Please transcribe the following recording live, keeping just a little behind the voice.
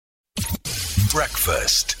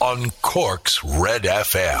Breakfast on Cork's Red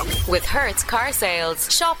FM. With Hertz Car Sales.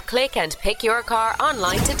 Shop, click and pick your car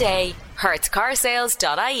online today.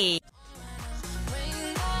 hertzcarsales.ie.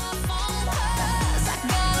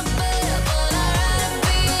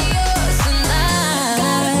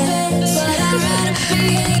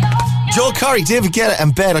 Joel Corey, David Guetta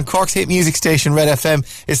and Ben on Cork's hit music station Red FM.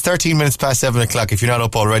 It's 13 minutes past 7 o'clock. If you're not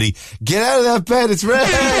up already, get out of that bed, it's Red.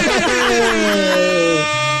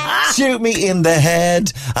 Shoot me in the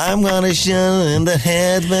head, I'm gonna shoot in the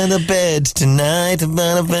head with the bed tonight.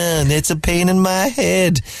 It's a pain in my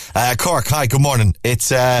head. Cork, hi, good morning.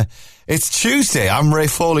 It's Tuesday. I'm Ray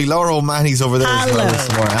Foley. Laura O'Mahony's over there as well this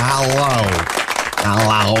morning.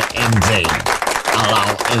 Hello indeed.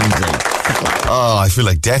 Oh, I feel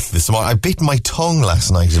like death this morning. I bit my tongue last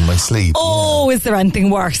night in my sleep. Oh, is there anything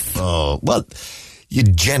worse? Oh, well,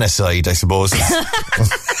 genocide, I suppose.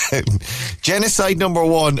 Genocide number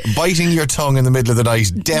 1, biting your tongue in the middle of the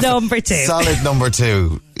night. Number 2. Solid number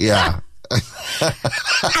 2, yeah.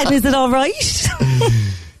 And is it all right?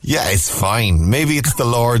 Yeah, it's fine. Maybe it's the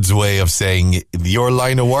Lord's way of saying, your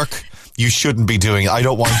line of work, you shouldn't be doing. I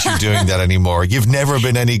don't want you doing that anymore. You've never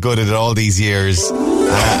been any good at it all these years.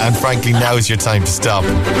 And frankly, now is your time to stop.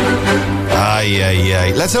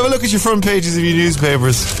 Let's have a look at your front pages of your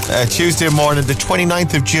newspapers. Tuesday morning, the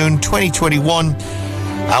 29th of June, 2021.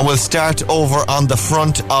 And we'll start over on the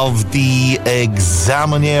front of the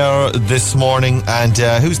Examiner this morning. And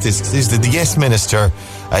who's this? This is the Yes Minister.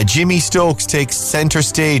 Jimmy Stokes takes centre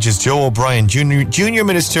stage as Joe O'Brien, Junior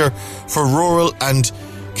Minister for Rural and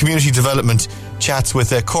Community Development, chats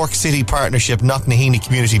with a Cork City Partnership Knocknaheeny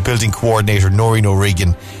Community Building Coordinator Noreen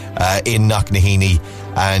O'Regan in Knocknaheeny.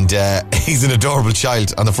 And he's an adorable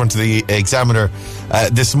child on the front of the Examiner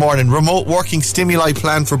this morning. Remote working stimuli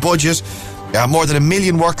plan for budget. More than 1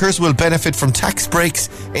 million workers will benefit from tax breaks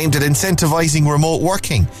aimed at incentivising remote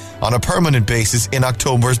working on a permanent basis in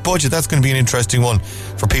October's budget. That's going to be an interesting one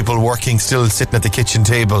for people working, still sitting at the kitchen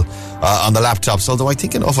table on the laptops, although I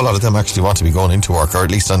think an awful lot of them actually want to be going into work, or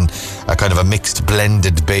at least on a kind of a mixed,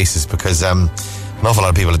 blended basis, because an awful lot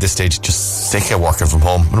of people at this stage just sick of working from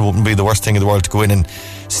home. It wouldn't be the worst thing in the world to go in and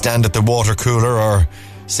stand at the water cooler or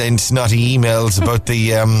send snotty emails about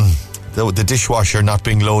the dishwasher not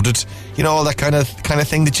being loaded. You know, all that kind of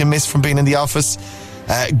thing that you miss from being in the office.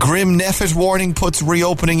 Grim Neffet warning puts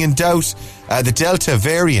reopening in doubt. The Delta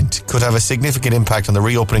variant could have a significant impact on the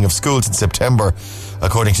reopening of schools in September,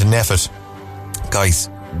 according to Neffet. Guys,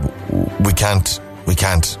 we can't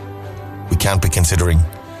be considering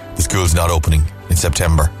the schools not opening in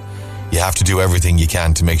September. You have to do everything you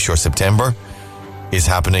can to make sure September is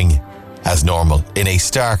happening as normal. In a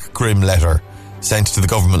stark, grim letter sent to the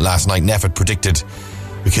government last night, Neffet predicted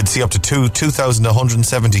we could see up to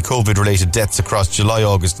 2,170 COVID-related deaths across July,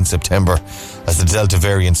 August and September as the Delta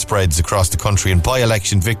variant spreads across the country. And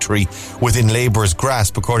by-election victory within Labour's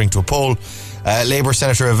grasp, according to a poll. Labour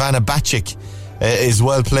Senator Ivana Bacik is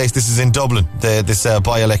well placed. This is in Dublin, this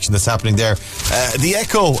by-election that's happening there. The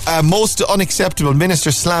Echo, most unacceptable.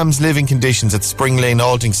 Minister slams living conditions at Spring Lane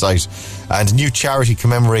halting site. And new charity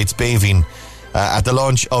commemorates Bavine at the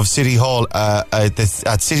launch of City Hall,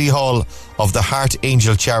 at City Hall of the Heart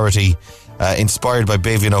Angel charity, inspired by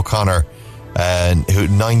Bavine O'Connor, who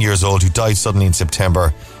 9 years old, who died suddenly in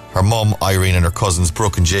September. Her mum, Irene, and her cousins,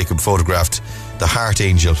 Brooke and Jacob, photographed the Heart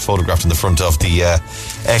Angel, photographed in the front of the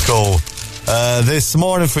Echo this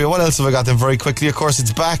morning for you. What else have I got then very quickly? Of course,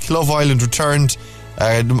 it's back. Love Island returned.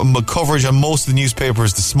 Coverage on most of the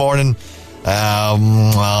newspapers this morning.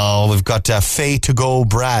 We've got Faye to go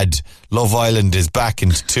Brad. Love Island is back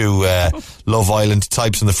into Love Island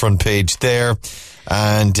types on the front page there.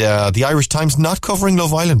 And the Irish Times not covering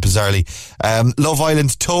Love Island, bizarrely. Love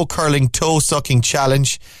Island's toe curling, toe sucking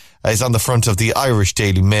challenge is on the front of the Irish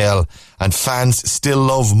Daily Mail, and fans still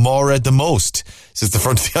love Maura the most, says the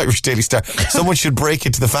front of the Irish Daily Star. Someone should break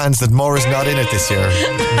it to the fans that Maura's not in it this year.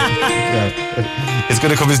 Yeah. It's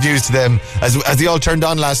going to come as news to them as they all turned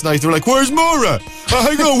on last night. They were like, where's Maura?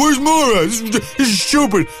 Hang on, where's Maura? This is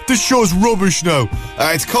stupid. This show's rubbish now.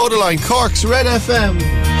 It's Codaline, Cork's Red FM.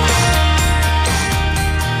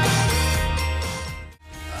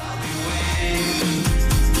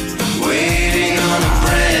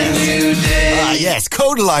 Yes,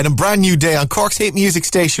 Codaline and Brand New Day on Cork's hit music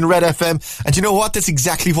station Red FM. And you know what? That's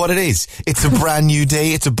exactly what it is. It's a brand new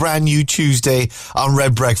day. It's a brand new Tuesday on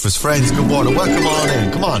Red Breakfast. Friends, good morning. Welcome on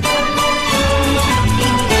in. Come on.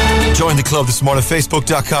 Join the club this morning,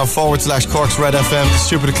 facebook.com/Cork's Red FM. The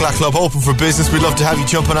Stupid O'Clock Club open for business. We'd love to have you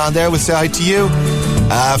jumping on there. We'll say hi to you.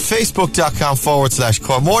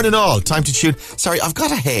 Facebook.com/Cork. Morning all. Time to tune. Sorry, I've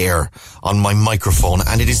got a hair on my microphone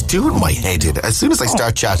and it is doing my head in. As soon as I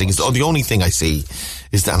start chatting, the only thing I see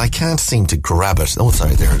is that I can't seem to grab it. Oh,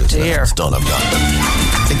 sorry, there it is. It's done. I've got it.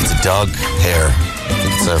 I think it's a dog hair.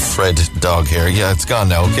 It's a Fred dog hair. Yeah, it's gone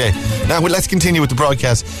now. Okay. Now, let's continue with the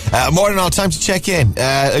broadcast. Morning all. Time to check in.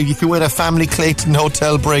 You can win a family Clayton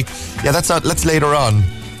hotel break. Yeah, that's later on.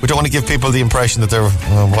 We don't want to give people the impression that they're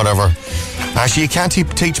whatever. Actually, you can't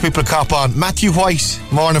teach people to cop on. Matthew White,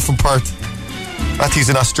 morning from Perth. Matthew's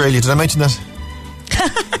in Australia. Did I mention that?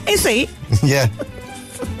 Is he? Yeah.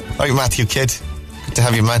 All right, Matthew, kid. Good to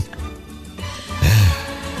have you, man.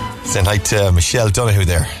 Saying hi to Michelle Donoghue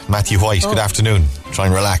there. Matthew White, good afternoon. Try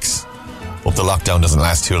and relax. Hope the lockdown doesn't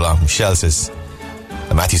last too long. Michelle says,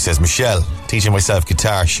 and Matthew says, Michelle, teaching myself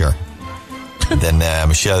guitar, sure. And then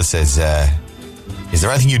Michelle says, is there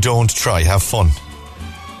anything you don't try? Have fun.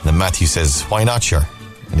 And then Matthew says, why not, sure?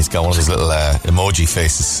 And he's got one of those little emoji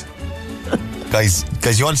faces. Guys,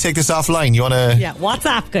 you want to take this offline? You want to... Yeah,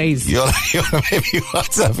 WhatsApp, guys. You want to maybe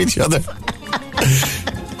WhatsApp each other?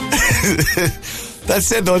 That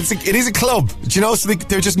said, though, it is a club. Do you know? So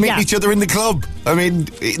they're just meeting each other in the club. I mean,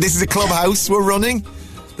 this is a clubhouse we're running.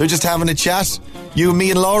 They're just having a chat. You,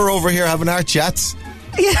 me and Laura over here having our chats.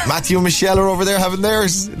 Yeah. Matthew and Michelle are over there having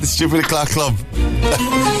theirs. The Stupid O'Clock Club.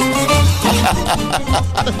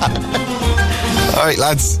 All right,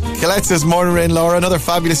 lads. Colette says, morning rain, Laura. Another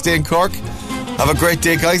fabulous day in Cork. Have a great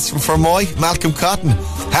day, guys. From Fermoy, Malcolm Cotton.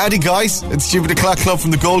 Howdy, guys. It's Stupid O'Clock Club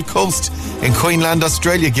from the Gold Coast in Queensland,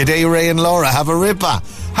 Australia. G'day, Ray and Laura. Have a ripper.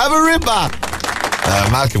 Have a ripper.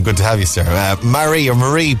 Malcolm, good to have you, sir.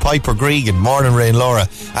 Marie Piper Gregan. Morning, Ray and Laura.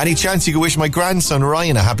 Any chance you could wish my grandson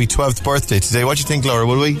Ryan a happy 12th birthday today? What do you think, Laura?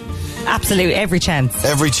 Will we? Absolutely, every chance.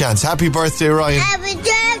 Every chance. Happy birthday, Ryan. Happy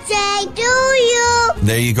birthday to you.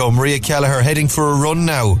 There you go. Maria Kelleher heading for a run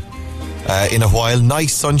now. In a while.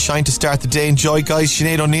 Nice sunshine to start the day. Enjoy, guys.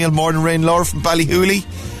 Sinead O'Neill, morning rain, Laura from Ballyhooly.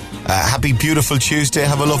 Happy beautiful Tuesday.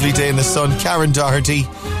 Have a lovely day in the sun. Karen Doherty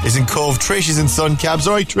is in Cove. Trish is in Sun Cabs.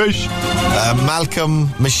 Alright, Trish. Malcolm,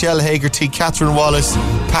 Michelle Hagerty, Catherine Wallace,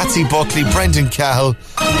 Patsy Buckley, Brendan Cahill,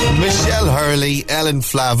 Michelle Hurley, Ellen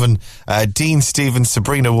Flavin, Dean Stevens,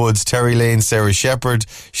 Sabrina Woods, Terry Lane, Sarah Shepherd,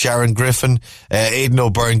 Sharon Griffin, Aidan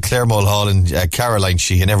O'Byrne, Claire Mulhall and Caroline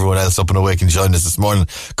Sheehan, and everyone else up and awake and joined us this morning.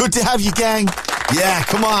 Good to have you, gang. Yeah,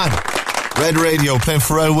 come on. Red Radio playing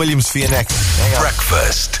Pharrell Williams for you next.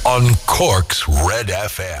 Breakfast on Cork's Red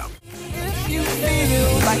FM. If you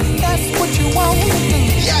feel like that's what you want to do.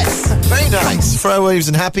 Yes, very nice. Pharrell Williams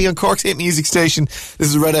and Happy on Cork's hit music station. This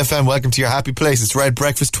is Red FM. Welcome to your happy place. It's Red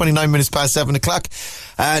Breakfast. 29 minutes past 7 o'clock.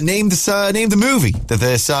 Name the movie that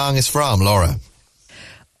the song is from, Laura.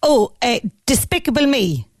 Oh, Despicable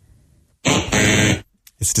Me.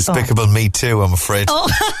 It's Despicable Me too, I'm afraid. Oh.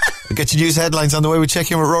 We'll get your news headlines on the way. We'll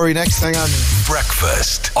check in with Rory next. Hang on.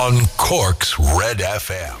 Breakfast on Cork's Red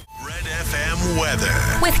FM. Red FM weather.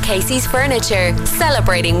 With Casey's Furniture,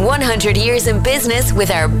 celebrating 100 years in business with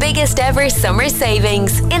our biggest ever summer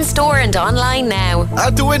savings. In store and online now.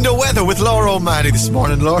 Out the window weather with Laura O'Malley this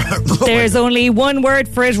morning, Laura. There's only one word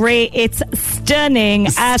for it, Ray. It's stunning.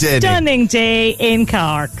 A stunning day in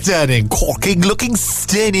Cork. Stunning. Corking looking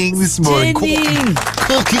stunning this morning. Stunning.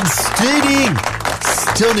 Corking stunning.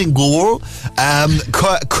 Stunning, girl.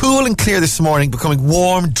 Cool and clear this morning, becoming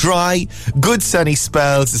warm, dry, good sunny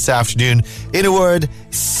spells this afternoon. In a word,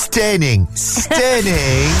 stunning.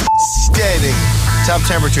 Stunning. Stunning. Top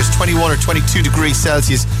temperatures 21 or 22 degrees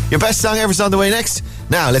Celsius. Your best song ever's on the way next.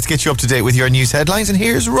 Now, let's get you up to date with your news headlines, and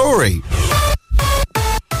here's Rory.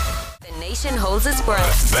 The nation holds its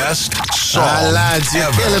breath. The best song lads, you're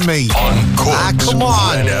ever killing me. On Cork's come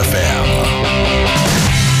on. Red FM.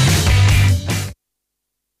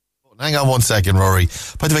 Hang on one second, Rory.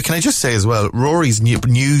 By the way, can I just say as well, Rory's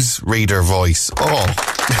newsreader voice. Oh,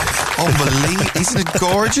 unbelievable. Isn't it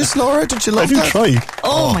gorgeous, Laura? Don't you love that? I do try.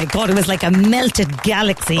 Oh my God, it was like a melted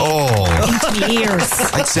galaxy. Oh. Into the ears.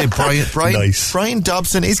 I'd say Brian Nice. Brian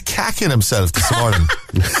Dobson is cacking himself this morning.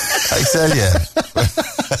 I tell you.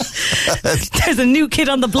 There's a new kid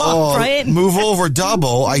on the block, Brian. Move over,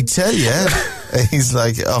 Dobbo, I tell you. He's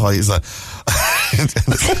like, I was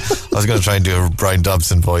going to try and do a Brian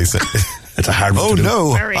Dobson voice. It's a hard one to do.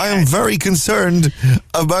 No, I am very concerned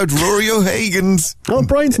about Rory O'Hagan's. Oh,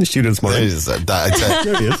 Brian's in the studio this morning.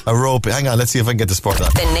 There he is. A rope. Hang on, let's see if I can get the sport on.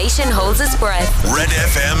 The nation holds its breath. Red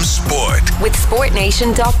FM Sport. With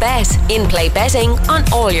SportNation.bet. In-play betting on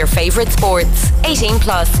all your favourite sports. 18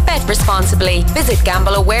 plus. Bet responsibly. Visit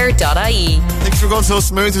gambleaware.ie. Things were going so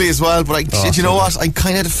smoothly as well, but you know what? I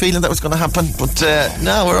kind of had a feeling that was going to happen, but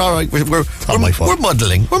no, we're all right. We're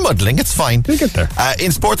muddling. We're muddling. It's fine. We'll get there.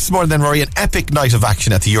 In sports this morning, then, Rory, an epic night of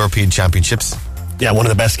action at the European Championships. Yeah, one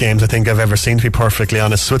of the best games I think I've ever seen, to be perfectly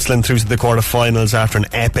honest. Switzerland through to the quarterfinals after an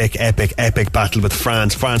epic battle with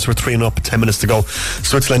France. France were 3-0, 10 minutes to go.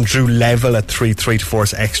 Switzerland drew level at 3-3 to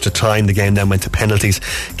force extra time. The game then went to penalties.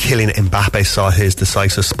 Kylian Mbappe saw his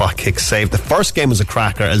decisive spot kick saved. The first game was a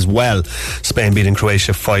cracker as well. Spain beating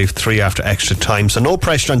Croatia 5-3 after extra time. So no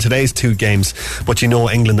pressure on today's two games, but you know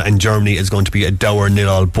England and Germany is going to be a dour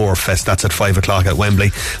 0-0 Boerfest. That's at 5 o'clock at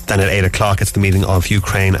Wembley. Then at 8 o'clock it's the meeting of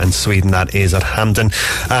Ukraine and Sweden. That is at Hampden.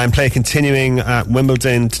 Play continuing at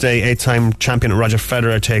Wimbledon today. 8-time champion Roger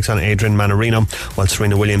Federer takes on Adrian Manarino, while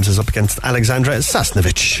Serena Williams is up against Alexandra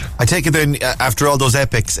Sasnovich. I take it then, after all those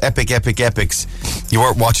epics, you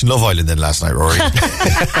weren't watching Love Island then last night, Rory?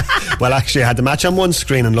 Well, actually I had the match on one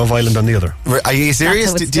screen and Love Island on the other. Are you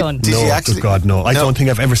serious? That's how it's done. Did you actually? Good God, no. I don't think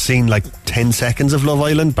I've ever seen like 10 seconds of Love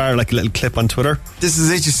Island, bar like a little clip on Twitter. This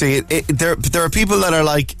is it, you see. There are people that are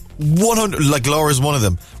like 100, like Laura's one of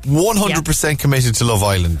them, 100% committed to Love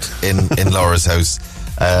Island in Laura's house.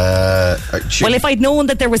 Well, if I'd known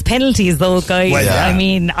that there was penalties though, guys, I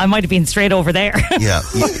mean, I might have been straight over there. Yeah,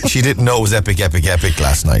 she didn't know it was epic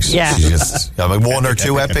last night. Yeah, she just like one or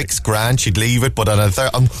two epics, grand, she'd leave it, but on a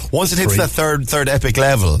third, once it hits that third epic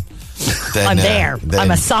level, then I'm there.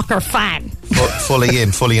 I'm a soccer fan.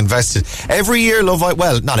 Fully invested. Every year, Love Island.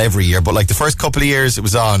 Well, not every year, but like the first couple of years it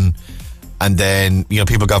was on. And then,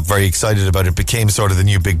 people got very excited about it. It became sort of the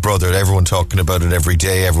new Big Brother. Everyone talking about it every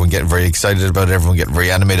day. Everyone getting very excited about it. Everyone getting very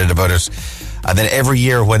animated about it. And then every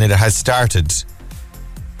year when it has started,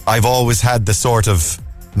 I've always had the sort of,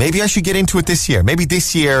 maybe I should get into it this year. Maybe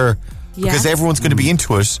this year, because everyone's going to be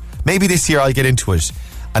into it, maybe this year I'll get into it.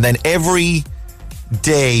 And then every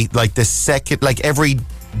day, like every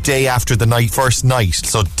day after the first night,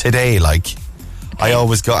 so today, I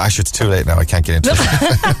always go, Ash, it's too late now, I can't get into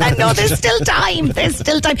it. No, there's still time.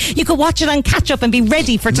 You could watch it on catch up and be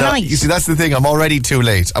ready for tonight. No, you see, that's the thing, I'm already too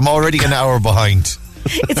late. I'm already an hour behind.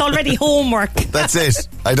 It's already homework. That's it.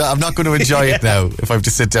 I'm not going to enjoy it now if I have to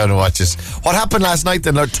sit down and watch it. What happened last night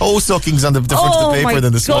then? There are toe suckings on the front of the paper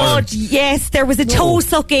than this morning. Yes, there was a toe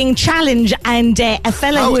sucking challenge, and a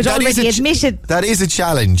fella who had already admitted. That is a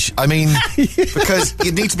challenge. I mean, because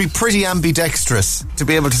you need to be pretty ambidextrous to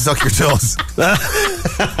be able to suck your toes. Well,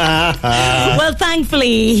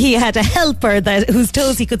 thankfully he had a helper whose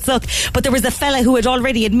toes he could suck, but there was a fella who had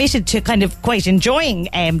already admitted to kind of quite enjoying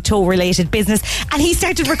toe related business, and he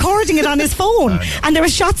started recording it on his phone. And there were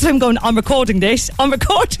shots of him going, I'm recording this,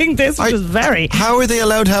 which was very... How are they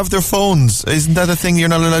allowed to have their phones? Isn't that a thing? You're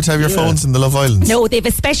not allowed to have your phones in the Love Islands? No, they have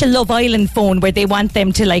a special Love Island phone where they want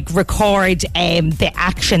them to record the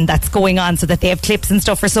action that's going on, so that they have clips and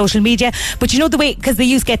stuff for social media. But you know the way, because they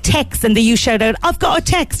get texts and they shout out, I've got a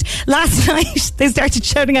text. Last night they started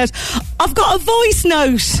shouting out, I've got a voice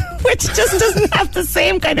note, which just doesn't have the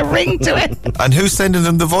same kind of ring to it. And who's sending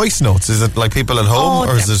them the voice notes? Is it like people at home?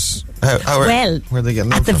 Or is it... where are they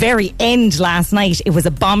getting at the very end last night, it was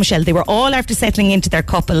a bombshell. They were all after settling into their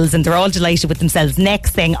couples and they're all delighted with themselves.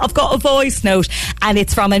 Next thing, I've got a voice note, and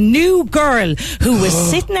it's from a new girl who was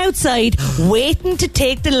sitting outside waiting to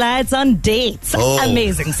take the lads on dates.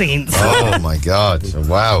 Amazing scenes. Oh my God.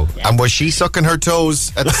 Wow. Yeah. And was she sucking her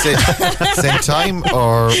toes at the same time,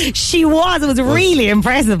 or? She was. It was really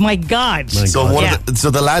impressive. My God. So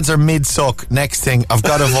the lads are mid-suck. Next thing, I've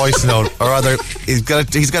got a voice note, or rather, he's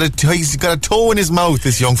got a toe in his mouth,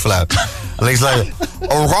 this young fella. And he's like,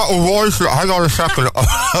 I've got a voice note. Hang on a second.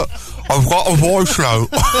 I've got a voice note.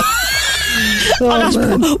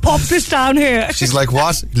 Pop this down here. She's like,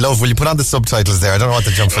 what? Love, will you put on the subtitles there? I don't know what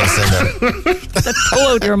the jump fella saying there. The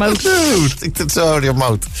toe out of your mouth. Dude, take the toe out of your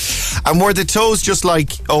mouth. And were the toes just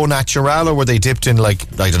au natural, or were they dipped in I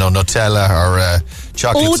don't know, Nutella or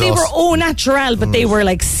chocolate sauce? They were au natural, but they were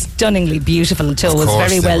stunningly beautiful toes,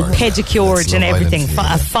 very well pedicured and everything.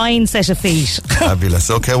 A fine set of feet. Fabulous.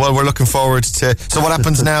 Okay, well, we're looking forward to. So what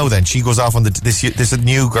happens now then? She goes off on this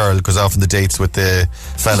new girl goes off on the dates with the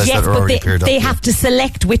fellas that are already paired up. They have to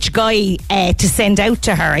select which guy to send out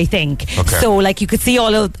to her, I think. Okay. So you could see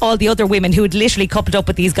all the other women who had literally coupled up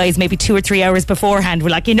with these guys maybe 2 or 3 hours beforehand were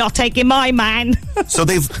like, you're not taking my man. So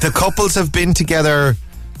the couples have been together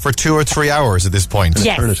for 2 or 3 hours at this point.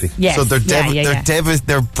 Yes. Yes. So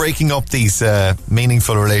they're breaking up these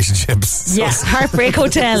meaningful relationships. Yeah, Heartbreak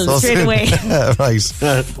Hotel straight away. Right.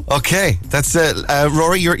 Okay, that's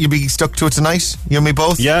Rory. You'll be stuck to it tonight. You and me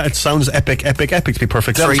both. Yeah, it sounds epic to be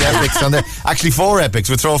perfect. 3 epics on there. Actually, 4 epics.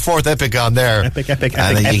 We'll throw a 4th epic on there. Epic.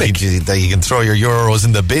 And then you can throw your euros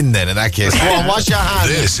in the bin then in that case. Come on, wash your hands.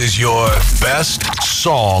 This is your best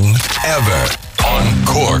song ever on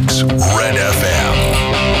Cork's Red FM.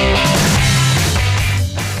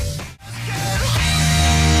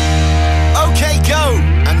 Okay, go!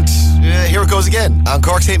 And here it goes again on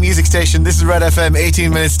Cork's hit music station. This is Red FM,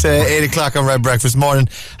 18 minutes to 8 o'clock on Red Breakfast morning.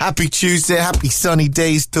 Happy Tuesday, happy sunny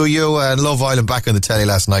days to you. Love Island back on the telly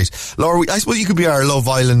last night. Laura, I suppose you could be our Love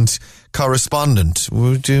Island correspondent.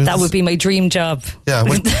 That would be my dream job. Yeah,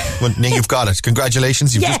 you've got it.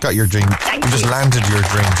 Congratulations, you've just got your dream. You just landed your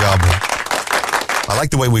dream job. I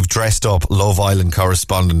like the way we've dressed up Love Island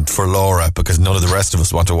correspondent for Laura because none of the rest of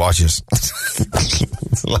us want to watch it.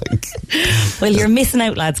 Well, you're missing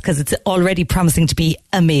out, lads, because it's already promising to be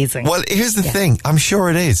amazing. Well, here's the thing. I'm sure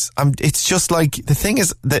it is. It's just like, the thing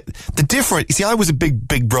is that the different, you see, I was a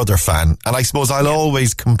big Brother fan, and I suppose I'll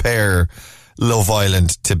always compare Love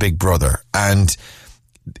Island to Big Brother. And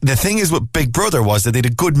the thing is with Big Brother was that they had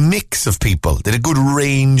a good mix of people. They had a good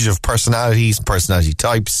range of personalities and personality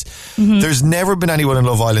types. Mm-hmm. There's never been anyone in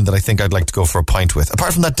Love Island that I think I'd like to go for a pint with,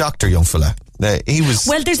 apart from that doctor young fella. He was...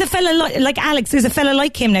 Well, there's a fella like Alex. There's a fella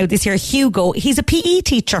like him now this year, Hugo. He's a PE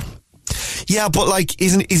teacher. Yeah, but like,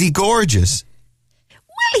 is he gorgeous?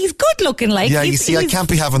 Well, he's good looking. Like, yeah, you see, I can't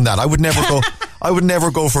be having that. I would never go. I would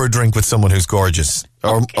never go for a drink with someone who's gorgeous,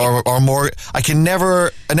 or more. I can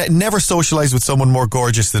never socialise with someone more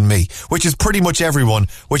gorgeous than me, which is pretty much everyone.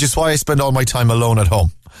 Which is why I spend all my time alone at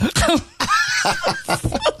home.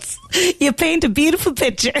 You paint a beautiful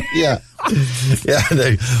picture. Yeah.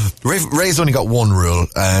 Ray's only got one rule,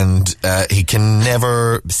 and he can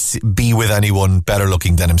never be with anyone better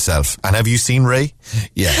looking than himself. And have you seen Ray?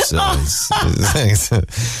 Yes. Yeah,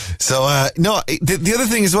 no. The other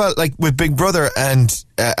thing as well, like with Big Brother and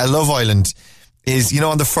Love Island, is,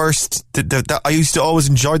 on the first, I used to always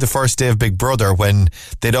enjoy the first day of Big Brother when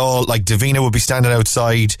they'd all, like, Davina would be standing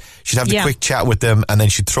outside, she'd have the quick chat with them, and then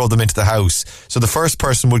she'd throw them into the house. So the first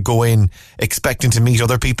person would go in expecting to meet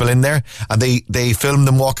other people in there, and they filmed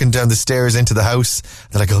them walking down the stairs into the house.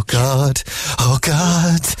 They're like, oh God,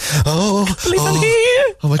 oh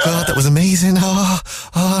my God, that was amazing.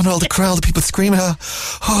 And all the crowd, the people screaming,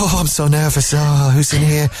 oh, I'm so nervous. Oh, who's in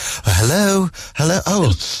here? Hello.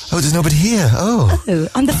 Oh, there's nobody here. Oh,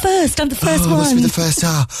 on the first one. Must be the first.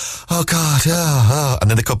 Oh God. Oh. And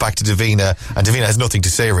then they cut back to Davina, and Davina has nothing to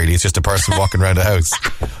say really. It's just a person walking around the house.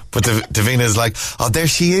 But Davina is like, oh, there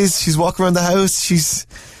she is. She's walking around the house. She's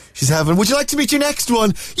having, would you like to meet your next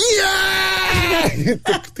one? Yeah!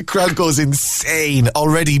 The crowd goes insane,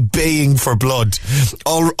 already baying for blood,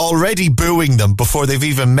 already booing them before they've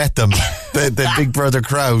even met them. The Big Brother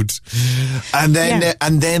crowd, and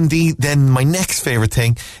then my next favourite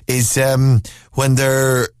thing is when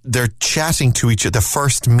they're chatting to each other, the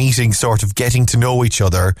first meeting, sort of getting to know each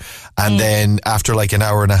other, and then after like an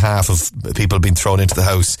hour and a half of people being thrown into the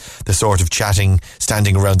house, they're sort of chatting,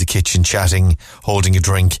 standing around the kitchen, chatting, holding a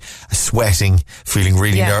drink, sweating, feeling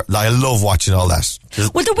really I love watching all that.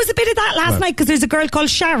 Well, there was a bit of that last night because there's a girl called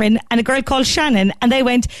Sharon and a girl called Shannon, and they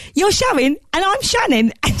went, "You're Sharon and I'm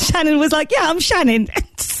Shannon," and Shannon was like, "Yeah, I'm Shannon."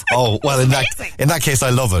 Oh well, in that case, I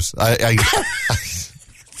love it.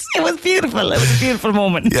 It was beautiful. It was a beautiful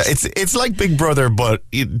moment. Yeah, it's like Big Brother, but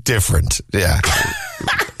different. Yeah.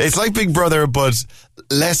 It's like Big Brother, but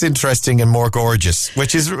less interesting and more gorgeous,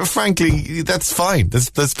 which is, frankly, that's fine. That's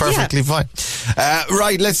perfectly fine.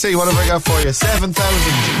 Right, let's see. What have I got for you?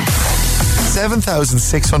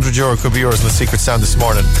 7,600 euro could be yours in the secret sound this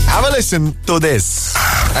morning. Have a listen to this.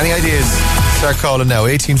 Any ideas? Start calling now.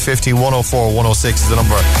 1850 104 106 is the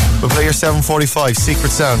number. We'll play your 7:45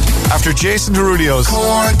 secret sound after Jason Derulo's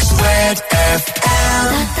Cork's Red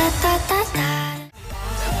FM.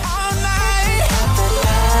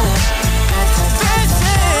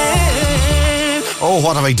 Oh,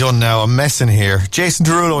 what have I done now? I'm messing here. Jason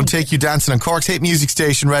Derulo and Take You Dancing on Cork's hit music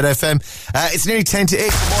station, Red FM. It's nearly 10 to 8 in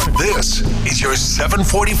the morning. This is your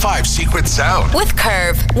 7:45 secret sound. With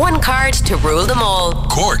Curve, one card to rule them all.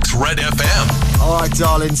 Cork's Red FM. All right,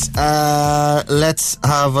 darlings. Let's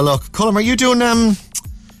have a look. Colm, are you doing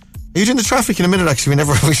the traffic in a minute? Actually,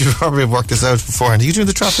 we should probably have worked this out beforehand. Are you doing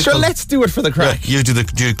the traffic? Sure, let's do it for the crack. Yeah,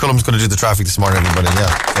 Colm's going to do the traffic this morning, everybody.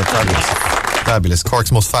 Yeah, fabulous. Fabulous.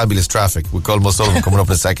 Cork's most fabulous traffic with Gulmo Sullivan coming up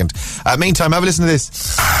in a second. Meantime, have a listen to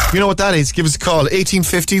this. You know what that is? Give us a call.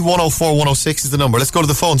 1850 104 106 is the number. Let's go to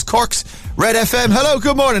the phones. Cork's Red FM. Hello,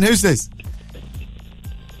 good morning. Who's this?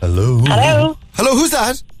 Hello. Hello. Hello, who's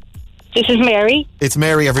that? This is Mary. It's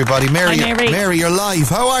Mary, everybody. Mary, Hi, Mary. Mary, you're live.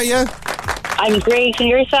 How are you? I'm great. And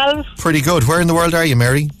yourself? Pretty good. Where in the world are you,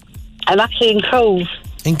 Mary? I'm actually in Cove.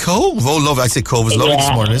 In Cove? Oh, love. I say Cove is lovely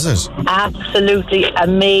this morning, isn't it? Absolutely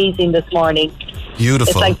amazing this morning.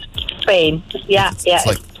 Beautiful. It's like Spain. Yeah, It's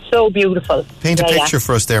like- so beautiful. Paint a picture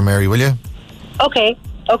for us there, Mary, will you? Okay,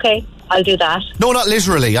 I'll do that. No, not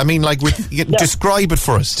literally. I mean, like, describe it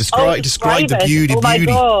for us. Describe the it. beauty. Oh my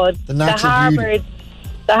God. The natural beauty.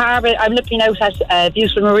 The harbour, I'm looking out at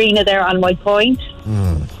beautiful marina there on White Point.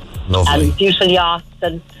 Lovely. And beautiful yachts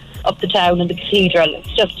and up the town and the cathedral.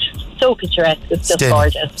 It's just so picturesque. It's just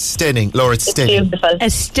gorgeous. Stunning. Laura, it's It's stunning. beautiful. A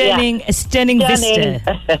stunning vista.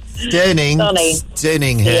 Stunning.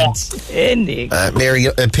 Yeah. Stunning. Mary,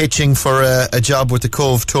 pitching for a job with the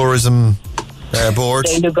Cove Tourism Board.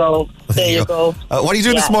 There you go. What are you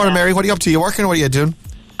doing this morning, Mary? What are you up to? You working or what are you doing?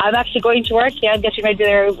 I'm actually going to work, I'm getting ready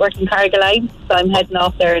there working Cargill Line. So I'm heading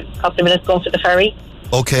off there in a couple of minutes going for the ferry.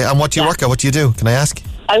 Okay, and what do you work at? What do you do? Can I ask?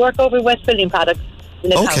 I work over in West William Paddock.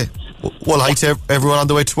 Okay. Well, hi to everyone on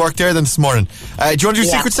the way to work there then this morning. Do you want to do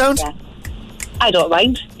secret sound? Yeah. I don't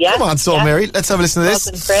mind. Yeah. Come on, Mary. Let's have a listen to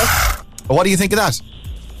this. What do you think of that?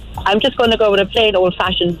 I'm just going to go with a plain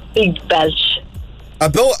old-fashioned big belch. A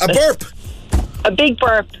burp? A big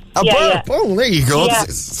burp. A burp? Yeah. Oh, there you go. Yeah.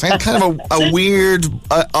 It's kind of a weird,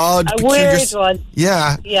 odd, A peculiar... weird one.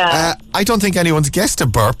 Yeah. Yeah. I don't think anyone's guessed a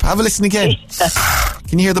burp. Have a listen again.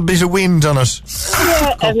 Can you hear the bit of wind on it?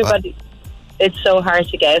 Yeah, everybody. It's so hard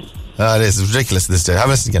to guess. It is. It's ridiculous this day. Have a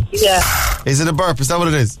listen again. Yeah. Is it a burp? Is that what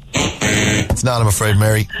it is? It's not, I'm afraid,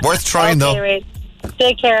 Mary. Worth trying, though. Right.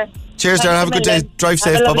 Take care. Cheers, Darren. Have a good day. Drive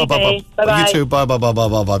safe. Have a lovely day. Bye-bye. You too. Bye.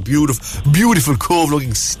 Beautiful Cove,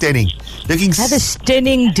 looking stunning. Have a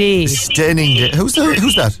stunning day. Stunning day. Who's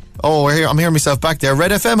that? Oh, I'm hearing myself back there.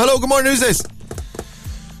 Red FM. Hello, good morning. Who's this?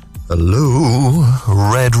 Hello,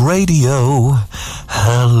 Red Radio.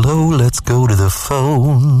 Hello, let's go to the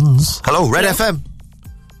phones. Hello, Red FM.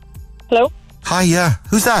 Hello? Hi, yeah.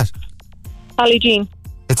 Who's that? Sally Jean.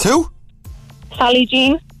 It's who? Sally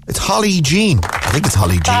Jean. It's Holly Jean. I think it's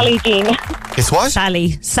Holly Jean. Sally Jean. It's what?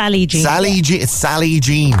 Sally Jean. Sally Jean. It's Sally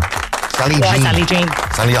Jean. Sally Jean. Sally Jean.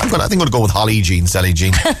 I think I'm going to go with Holly Jean. Sally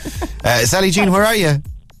Jean. Sally Jean, where are you?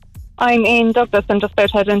 I'm in Douglas. I'm just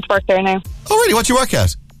about heading to work there now. Oh, really? What do you work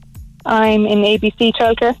at? I'm in ABC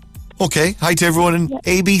Childcare. Okay. Hi to everyone in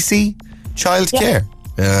ABC Childcare.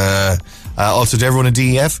 Also to everyone in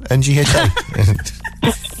DEF and GHI.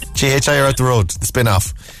 GHI are out the road. The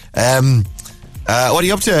spin-off. What are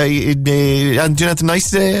you up to? Doing anything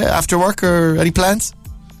nice after work or any plans?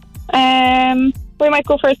 We might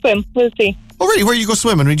go for a swim. We'll see. Oh, really? Where do you go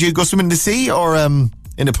swimming? Do you go swimming in the sea or in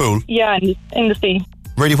the pool? Yeah, in the sea.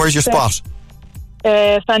 Really? Where's your spot?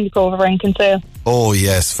 Sandy Cove around Kinsale. Oh,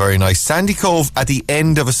 yes. Very nice. Sandy Cove at the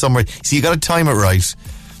end of a summer. See, you got to time it right.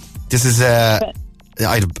 This is at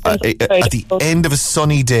the end of a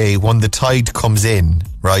sunny day when the tide comes in,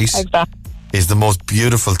 right? Exactly. Is the most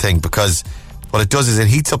beautiful thing because what it does is it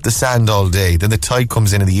heats up the sand all day. Then the tide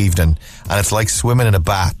comes in the evening and it's like swimming in a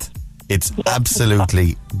bath. It's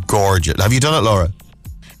absolutely gorgeous. Have you done it, Laura?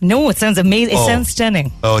 No, it sounds amazing. It sounds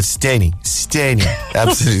stunning. Oh, it's stunning.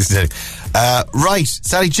 Absolutely stunning. Right,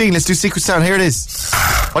 Sally Jean, let's do Secret Sound. Here it is.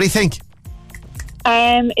 What do you think? Is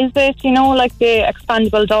it, like the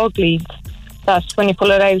expandable dog lead that when you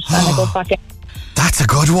pull it out and it goes back in? That's a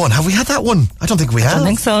good one. Have we had that one? I don't think we have. I don't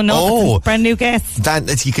think so, no. Oh, it's a brand new guess.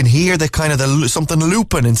 That you can hear the kind of something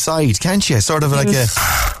looping inside, can't you? Sort of like a...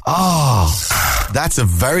 Oh, that's a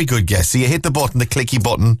very good guess. So you hit the button, the clicky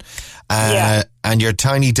button, and your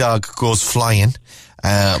tiny dog goes flying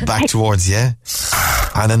back towards you.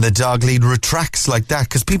 And then the dog lead retracts like that.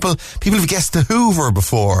 Because people have guessed the Hoover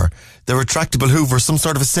before. The retractable Hoover, some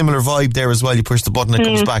sort of a similar vibe there as well. You push the button, it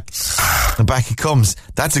comes back. And back it comes.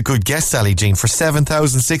 That's a good guess, Sally Jean, for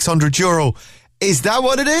 €7,600. Is that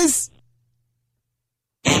what it is?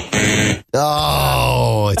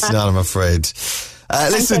 Oh, it's not, I'm afraid.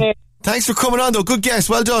 Listen, thanks for coming on, though. Good guess.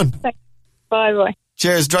 Well done. Bye.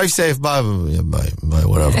 Cheers. Drive safe. Bye. Bye.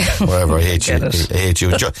 Whatever. I hate you. I hate you.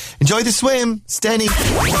 Enjoy the swim. Stenny.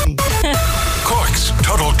 Cork's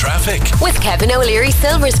Total Traffic. With Kevin O'Leary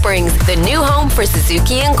Silver Springs, the new home for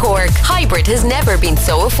Suzuki in Cork. Hybrid has never been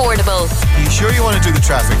so affordable. Are you sure you want to do the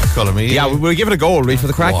traffic, Colm? Yeah, we'll give it a go, Reid, for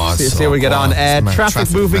the crack. See how we get on. Traffic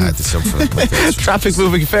moving traffic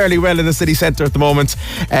moving fairly well in the city centre at the moment.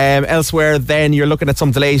 Elsewhere, then, you're looking at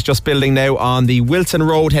some delays just building now on the Wilton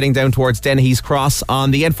Road, heading down towards Dennehy's Cross.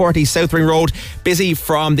 On the N40 South Ring Road, busy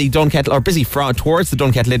towards the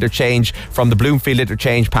Dunkettle interchange, from the Bloomfield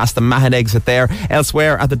interchange past the Mahon exit there.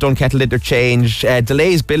 Elsewhere at the Dunkettle interchange,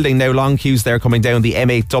 delays building now, long queues there coming down the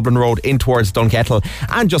M8 Dublin Road in towards Dunkettle,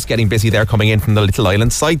 and just getting busy there coming in from the Little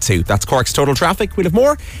Island side too. That's Cork's Total Traffic. We'll have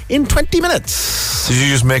more in 20 minutes. Did you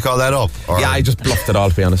just make all that up? Or? Yeah, I just bluffed it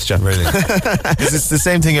all, to be honest, Jeff. Really? Because it's the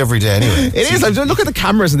same thing every day anyway. It is. I look at the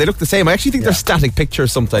cameras and they look the same. I actually think they're static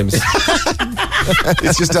pictures sometimes.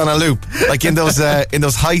 It's just on a loop, like in those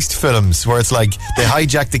heist films where it's like they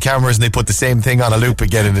hijack the cameras and they put the same thing on a loop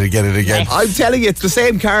again and again and again. I'm telling you, it's the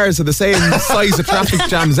same cars and the same size of traffic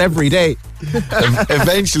jams every day.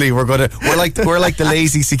 Eventually we're like the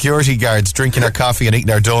lazy security guards drinking our coffee and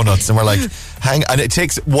eating our donuts, and we're like, and it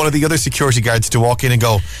takes one of the other security guards to walk in and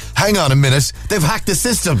go, hang on a minute, they've hacked the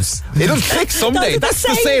systems. It'll click someday. That's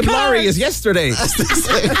the same lorry as yesterday. That's the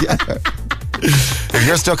same, If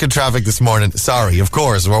you're stuck in traffic this morning, sorry, of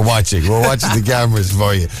course, we're watching the cameras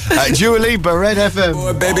for you. Dua Lipa, Red FM.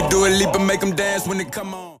 Boy, baby, Dua Lipa, make them dance when they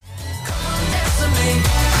come on.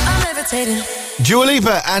 I'm levitating. Dua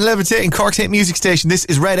Lipa and Levitating, Cork's hit music station. This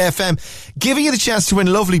is Red FM, giving you the chance to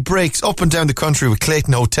win lovely breaks up and down the country with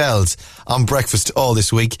Clayton Hotels on breakfast all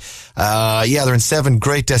this week. They're in 7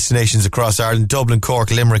 great destinations across Ireland: Dublin, Cork,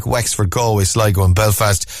 Limerick, Wexford, Galway, Sligo and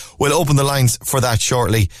Belfast. We'll open the lines for that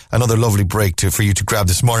shortly. Another lovely break for you to grab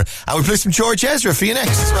this morning. And we'll play some George Ezra for you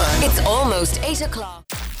next. It's almost 8 o'clock.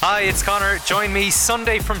 Hi, it's Connor. Join me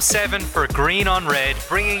Sunday from 7 for Green on Red,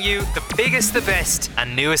 bringing you the biggest, the best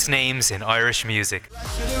and newest names in Irish music.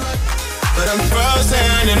 But I'm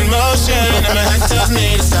frozen in motion and my head tells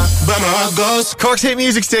me to stop, but my heart goes. Cork's hit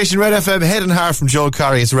music station, Red FM, head and heart from Joel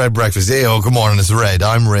Corry. It's Red Breakfast. Hey, good morning, it's Red.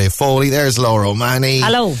 I'm Ray Foley. There's Laura O'Mahony.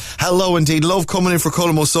 Hello indeed. Love coming in for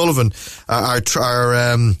Colm O'Sullivan.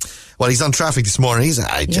 Well, he's on traffic this morning.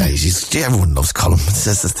 Everyone loves Colm.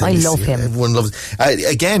 That's the thing. I love him. Everyone loves.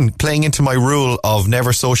 Again, playing into my rule of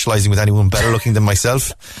never socialising with anyone better looking than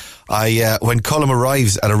myself. When Colm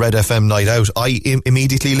arrives at a Red FM night out, I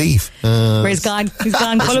immediately leave. Ray's gone. He's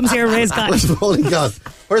gone. Colm's here. Ray's gone. Where's Foley gone?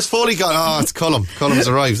 Where's Foley gone? Oh, it's Colm. Colm's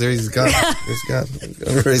arrived. There he's gone.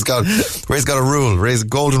 Ray's gone. Ray's got a rule. Ray's a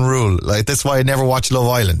golden rule. Like, that's why I never watch Love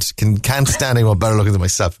Island. Can't stand anyone better looking than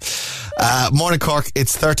myself. Morning Cork.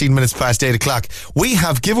 It's 13 minutes past 8 o'clock. We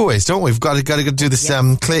have giveaways, don't we? We've got to do this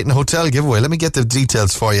Clayton Hotel giveaway. Let me get the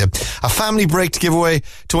details for you. A family break giveaway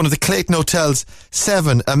to one of the Clayton Hotel's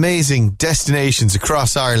 7 amazing destinations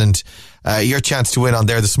across Ireland. Your chance to win on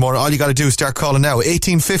there this morning. All you got to do is start calling now.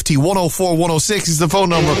 1850 104 106 is the phone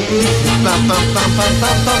number.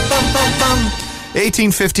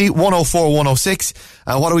 1850 104 106.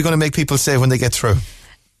 What are we going to make people say when they get through?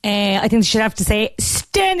 I think they should have to say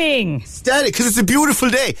stunning. Stunning, because it's a beautiful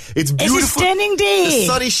day. It's beautiful. It's a stunning day. The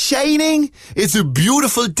sun is shining. It's a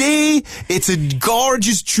beautiful day. It's a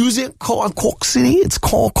gorgeous Tuesday in Cork City. It's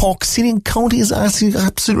Cork City and County is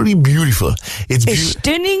absolutely beautiful. It's a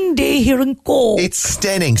stunning day here in Cork. It's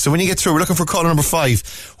stunning. So when you get through, we're looking for caller number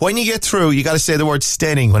 5. When you get through, you got to say the word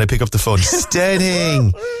stunning when I pick up the phone.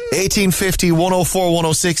 Stunning. 1850 104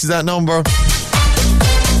 106 is that number.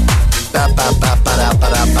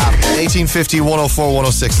 1850 104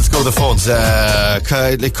 106. Let's go to the phones.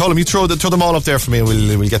 Colm, you throw them all up there for me and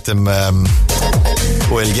we'll get them on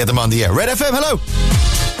the air. Red FM, hello.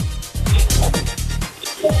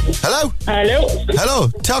 Hello,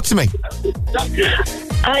 talk to me.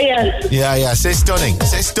 Yeah, say stunning.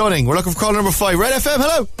 We're looking for caller number 5. Red FM,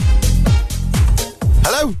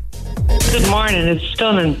 hello. Good morning, it's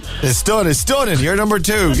stunning. It's stunning. You're number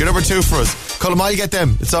 2 for us. Colm, I'll get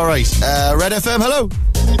them. It's alright. Red FM, hello.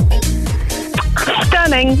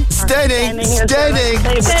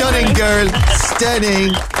 Stunning, girl.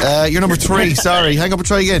 Stunning. You're number 3. Sorry. Hang up and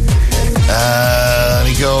try again. Let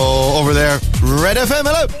me go over there. Red FM,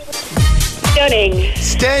 hello.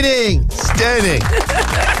 Stunning.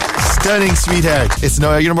 Stunning, sweetheart.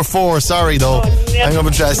 You're number 4. Sorry, though. Hang up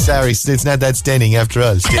and try. Sorry, it's not that stunning after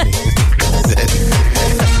all. Stunning.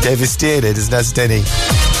 Devastated. It's not stunning.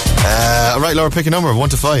 Right, Laura, pick a number. 1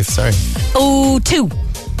 to 5. Sorry. 2.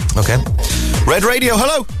 Okay. Red Radio,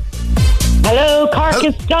 hello. Hello, Cork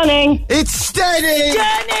is stunning. It's stunning.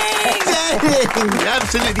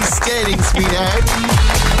 Absolutely stunning, sweetheart.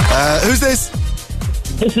 Who's this?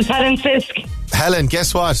 This is Helen Fisk. Helen,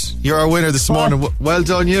 guess what? You're our winner this morning. Well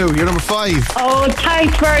done, you. You're number 5. Oh,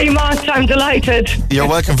 thanks very much. I'm delighted. You're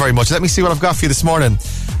welcome very much. Let me see what I've got for you this morning.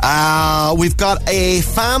 We've got a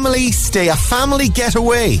family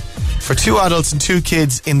getaway for 2 adults and 2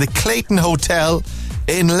 kids in the Clayton Hotel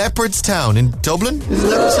in Leopardstown in Dublin. Is it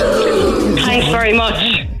Leopardstown? Thanks very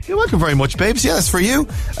much. You're welcome very much, babes. Yeah, that's for you.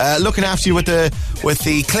 Looking after you with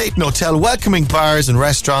the Clayton Hotel, welcoming bars and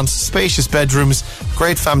restaurants, spacious bedrooms,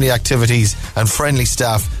 great family activities, and friendly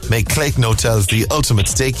staff make Clayton Hotels the ultimate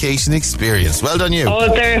staycation experience. Well done, you.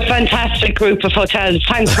 Oh, they're a fantastic group of hotels.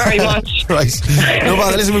 Thanks very much. Right. No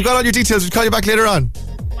bother. Listen, we've got all your details. We'll call you back later on.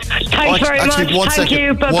 Thanks very much. Thank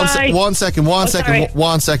you. Bye-bye. One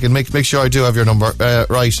second. Make sure I do have your number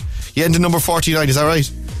right. You end in number 49. Is that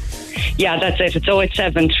right? Yeah, that's it. It's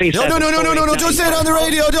 087 37. No. Don't say it on the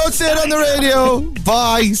radio. Don't say it on the radio.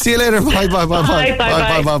 Bye. See you later. Bye.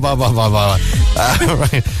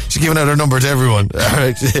 Right. She's giving out her number to everyone. All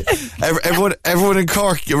right. Everyone in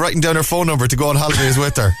Cork, you're writing down her phone number to go on holidays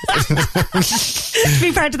with her. To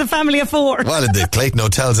be part of the family of 4. Well, the Clayton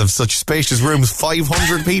Hotels have such spacious rooms.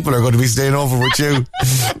 500 people are going to be staying over with you.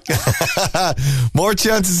 More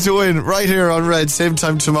chances to win right here on Red. Same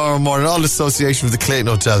time tomorrow morning. All association with the Clayton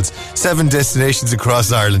Hotels. 7 destinations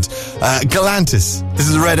across Ireland. Galantis. This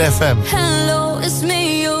is Red FM. Hello, it's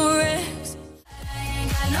me, your ex.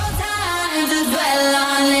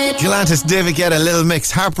 Galantis, David Guetta, Little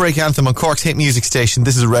Mix, Heartbreak Anthem on Cork's hit music station.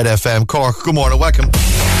 This is Red FM. Cork, good morning, welcome.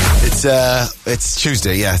 It's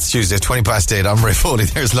Tuesday, it's Tuesday, 20 past 8. I'm Ray Foley,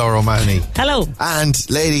 there's Laura O'Mahony. Hello. And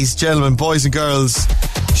ladies, gentlemen, boys and girls,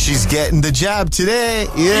 she's getting the jab today.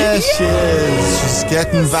 Yes, she is. She's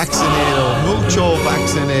getting vaccinated. Mucho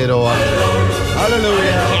vaccinado.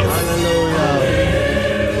 Hallelujah.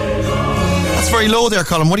 That's very low there,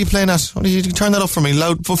 Colin. What are you playing at? What are you turn that up for me?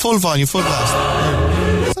 Loud, full volume, full blast.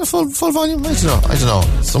 Is that full volume? I don't know.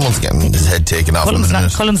 Someone's getting his head taken off.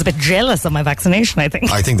 Colin's a bit jealous of my vaccination, I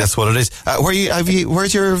think. I think that's what it is.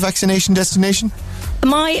 Where's your vaccination destination?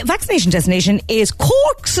 My vaccination destination is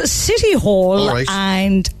Cork's City Hall, right.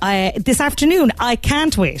 And this afternoon, I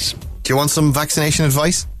can't wait. Do you want some vaccination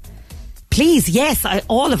advice? Please, yes,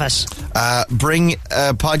 all of it. Bring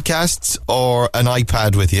podcasts or an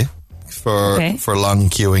iPad with you for long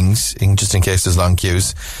queuings, just in case there's long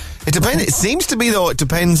queues. It depends. It seems to be, though, it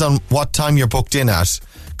depends on what time you're booked in at,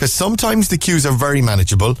 because sometimes the queues are very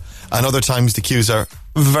manageable and other times the queues are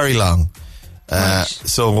very long. Right.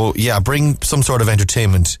 So, bring some sort of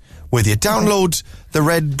entertainment with you. Download the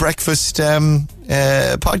Red Breakfast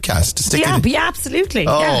podcast. Yeah, absolutely.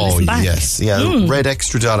 Oh, yes. Yeah,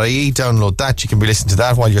 redextra.ie. Download that. You can be listening to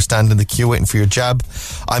that while you're standing in the queue waiting for your jab.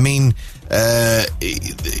 I mean,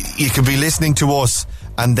 you can be listening to us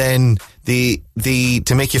and then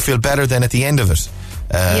to make you feel better, then at the end of it,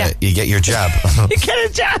 you get your jab. You get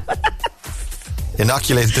a jab.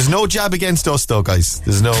 Inoculated. There's no jab against us, though, guys.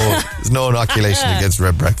 There's no inoculation against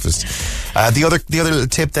Red Breakfast. The other little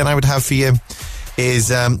tip then I would have for you is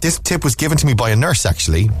this tip was given to me by a nurse,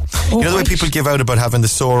 actually. You know the way people give out about having the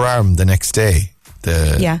sore arm the next day?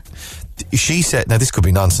 She said, now this could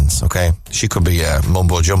be nonsense, okay? She could be a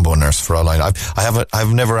mumbo jumbo nurse for all I know.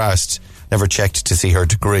 I've never checked to see her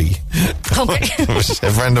degree. Okay.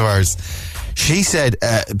 A friend of ours. She said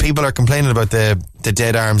people are complaining about the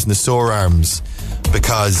dead arms and the sore arms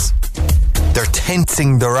because they're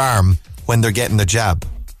tensing their arm when they're getting the jab.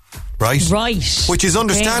 Right? Which is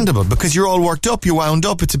understandable because you're all worked up, you're wound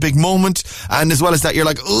up, it's a big moment, and as well as that you're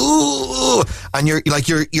like, ooh, and you're like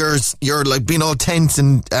being all tense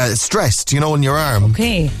and stressed, in your arm.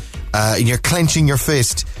 Okay. And you're clenching your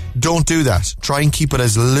fist. Don't do that. Try and keep it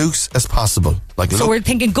as loose as possible. So we're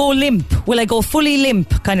thinking go limp. Will I go fully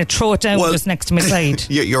limp? Kind of throw it down just next to my side.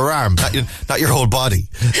 Your arm, not your whole body.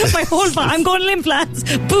 My whole body. I'm going limp,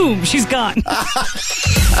 lads. Boom, she's gone.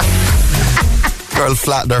 Girl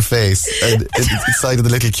flattened her face inside of the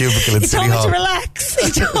little cubicle in City Hall.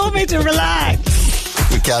 He told me to relax.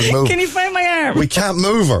 We can't move. Can you find my arm? We can't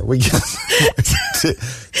move her. We can't.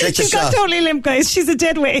 Take She's got totally limp, guys. She's a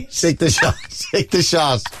dead weight. Take the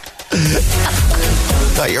shot.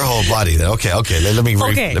 Not your whole body then. Okay. Let me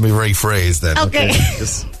rephrase then. Okay.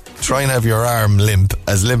 Just try and have your arm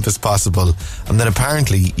as limp as possible, and then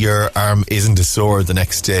apparently your arm isn't as sore the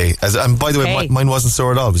next day. And by the way, mine wasn't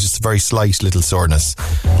sore at all. It was just a very slight little soreness.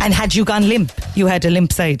 And had you gone limp? You had a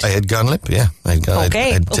limp side? I had gone limp, yeah.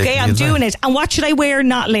 Okay, I'm doing it. And what should I wear?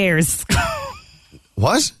 Not layers.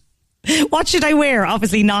 What? What should I wear?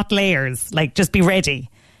 Obviously not layers. Like, just be ready.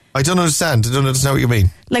 I don't understand. I don't understand what you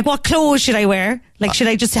mean. Like, what clothes should I wear? Like, should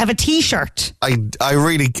I just have a t-shirt? I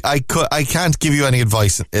can't give you any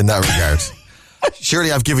advice in that regard.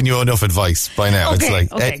 Surely I've given you enough advice by now. Okay,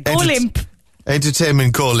 It's like go limp.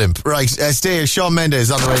 Entertainment, go limp. Right, stay here. Shawn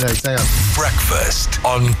Mendes on the way now. Stay on. Breakfast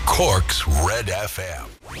on Cork's Red FM.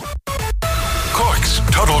 Cork's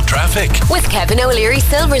Total Traffic. With Kevin O'Leary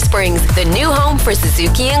Silver Springs, the new home for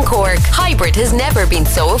Suzuki and Cork. Hybrid has never been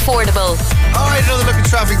so affordable. All right, another look at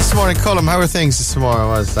traffic this morning. Colm, how are things this morning?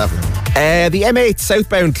 What's happening? The M8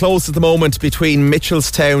 southbound closed at the moment between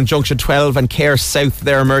Mitchellstown, Junction 12 and Cahir South.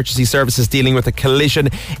 Their emergency services dealing with a collision.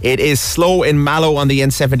 It is slow in Mallow on the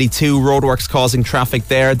N72. Roadworks causing traffic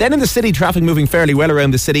there. Then in the city, traffic moving fairly well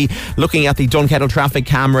around the city. Looking at the Dunkettle traffic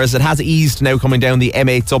cameras, it has eased now coming down the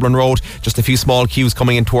M8 Dublin Road. Just a few small queues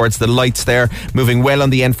coming in towards the lights there. Moving well on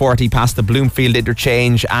the N40 past the Bloomfield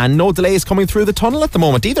interchange, and no delays coming through the tunnel at the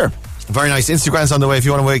moment either. Very nice. Instagram's on the way if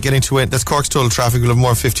you want to get into it. That's Cork's Total Traffic. We'll have more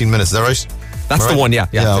than 15 minutes. Is that right? That's the one, yeah.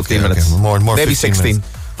 15 minutes. Okay. More maybe 15 16.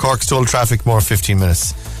 Minutes. Cork's Total Traffic, more 15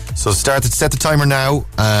 minutes. So set the timer now,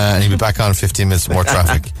 and you'll be back on in 15 minutes for more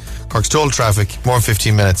traffic. Cork's Total Traffic, more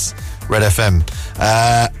 15 minutes. Red FM.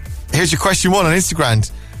 Here's your question 1 on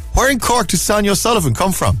Instagram. Where in Cork does Sonia O'Sullivan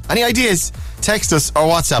come from? Any ideas? Text us or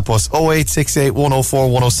WhatsApp us 0868 104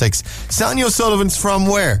 106. Sonia O'Sullivan's from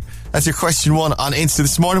where? That's your question 1 on Insta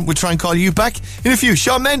this morning. We'll try and call you back in a few.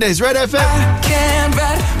 Shawn Mendes, Red FM. I can't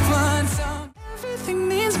write one song. Everything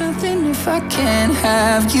means nothing if I can't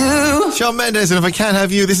have you. Shawn Mendes, and if I can't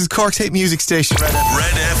have you, this is Cork's hit music station. Red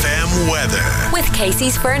FM weather. With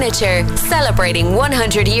Casey's Furniture, celebrating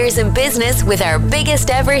 100 years in business with our biggest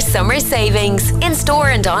ever summer savings. In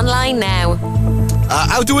store and online now.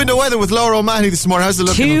 Out the window weather with Laura O'Mahony this morning. How's it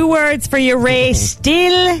looking? 2 words for you, Ray.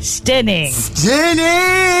 Still stunning.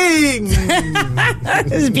 Stunning!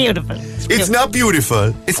 It's beautiful. It's not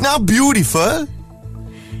beautiful. It's not beautiful.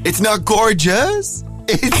 It's not gorgeous.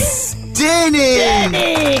 It's stunning.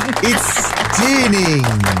 It's stunning.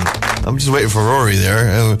 I'm just waiting for Rory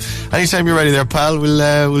there. Anytime you're ready there, pal,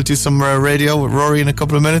 we'll do some radio with Rory in a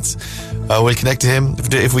couple of minutes. We'll connect to him.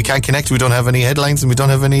 If we can't connect, we don't have any headlines and we don't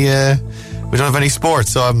have any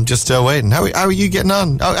sports. So I'm just waiting. How are you getting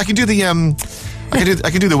on? I can do the I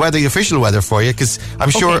can do the weather, the official weather for you, because I'm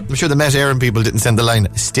sure the Met Éireann people didn't send the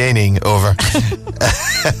line staining over.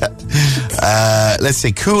 Let's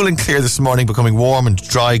say cool and clear this morning, becoming warm and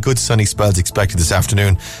dry. Good sunny spells expected this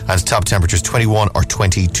afternoon, and top temperatures 21 or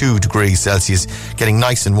 22 degrees Celsius. Getting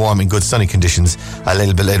nice and warm in good sunny conditions a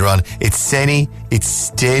little bit later on. It's sunny, it's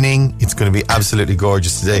staining, it's going to be absolutely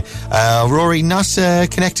gorgeous today. Rory not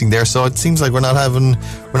connecting there, so it seems like we're not going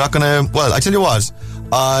to. Well, I tell you what,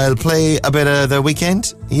 I'll play a bit of The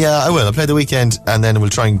Weekend. Yeah, I will. I'll play The Weekend, and then we'll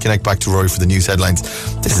try and connect back to Rory for the news headlines.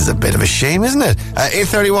 This is a bit of a shame, isn't it?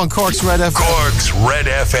 8:31, Cork's Red FM. Cork's Red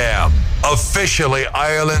FM, officially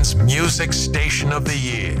Ireland's music station of the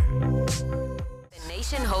year. The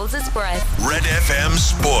nation holds its breath. Red FM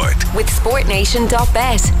Sport. With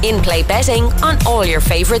SportNation.bet. In-play betting on all your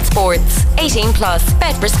favourite sports. 18 plus.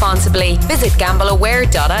 Bet responsibly. Visit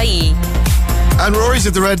gambleaware.ie. And Rory's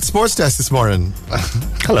at the Red Sports Desk this morning.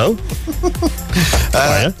 Hello.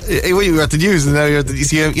 You were at the news, and now you're at the.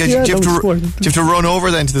 Do you have to run over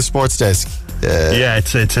then to the sports desk? Yeah,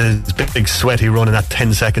 it's a big sweaty run in that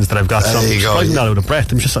 10 seconds that I've got. So I'm surprisingly not out of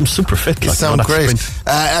breath. I'm super fit. You sound great.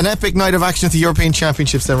 An epic night of action at the European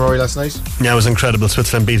Championships then, Rory, last night. Yeah, it was incredible.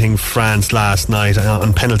 Switzerland beating France last night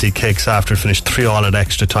on penalty kicks after it finished 3-3 at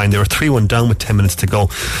extra time. They were 3-1 down with 10 minutes to go,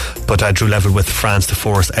 but drew level with France to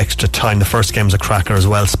force extra time. The first game was a cracker as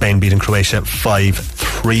well. Spain beating Croatia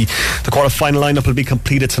 5-3. The quarter-final lineup will be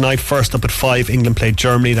completed tonight. First up at 5, England played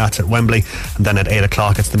Germany. That's at Wembley. And then at 8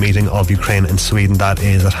 o'clock, it's the meeting of Ukraine and Sweden. That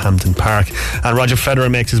is at Hampden Park. And Roger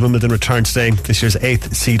Federer makes his Wimbledon return today. This year's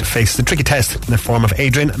 8th seed faces the tricky test in the form of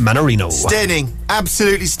Adrian Manarino. Staining.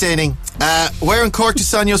 Absolutely staining. Where in Cork does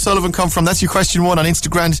Sonia O'Sullivan come from? That's your question 1 on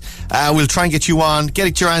Instagram. We'll try and get you on.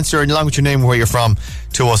 Get your answer along with your name and where you're from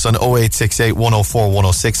to us on 0868 104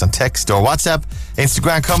 106 on text or WhatsApp.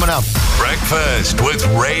 Instagram coming up. Breakfast with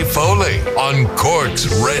Ray Foley on Cork's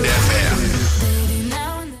Red FM.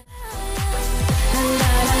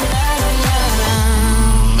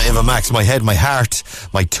 Ava Max, my head, my heart,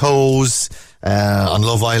 my toes on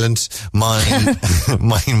Love Island, my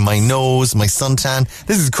my nose, my suntan.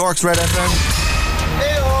 This is Cork's Red FM.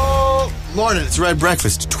 Hey-o! Morning, it's Red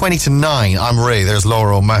Breakfast, 20 to 9. I'm Ray, there's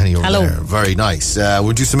Laura O'Mahony over there. Very nice.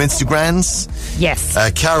 We'll do some Instagrams. Yes.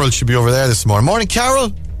 Carol should be over there this morning. Morning,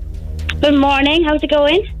 Carol. Good morning, how's it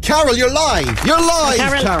going? Carol, you're live. You're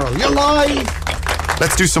live, Carol. You're live.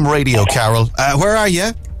 Let's do some radio, Carol. Where are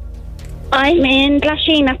you? I'm in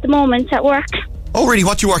Glasheen at the moment at work. Oh, really?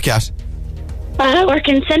 What do you work at? I work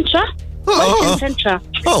in Centra. I'm in Centra.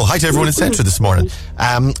 Oh, hi to everyone in Centra this morning.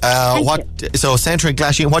 So Centra and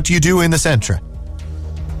Glasheen, what do you do in the Centra?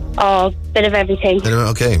 Oh, bit of everything.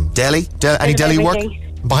 Okay. Deli? Any deli work?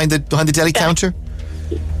 Behind the deli counter?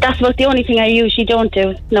 That's about the only thing I usually don't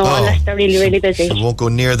do. No, unless they're really, really busy. You won't go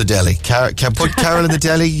near the deli. Put Carol in the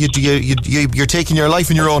deli. You're taking your life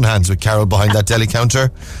in your own hands with Carol behind that deli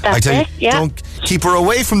counter. That's I tell you, yeah. don't keep her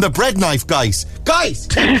away from the bread knife, guys. Guys,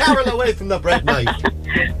 keep Carol away from the bread knife.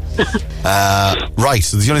 Right,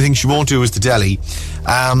 so the only thing she won't do is the deli.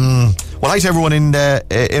 Well, hi to everyone in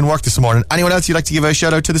work this morning. Anyone else you'd like to give a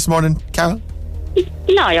shout out to this morning, Carol?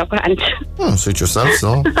 No, you're grand. Suit yourself,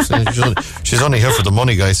 so. She's only here for the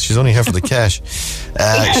money, guys. She's only here for the cash.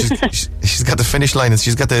 She's got the finish line, and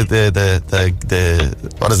she's got the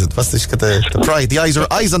what is it? She's got the prize. The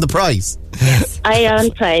eyes on the prize. Eye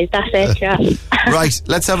on prize. That's it. Yeah. Right.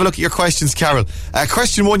 Let's have a look at your questions, Carol.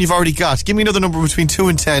 Question 1 you've already got. Give me another number between 2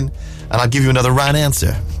 and 10, and I'll give you another round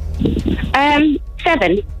answer.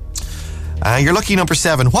 7. You're lucky number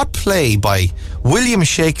 7. What play by William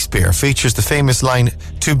Shakespeare features the famous line,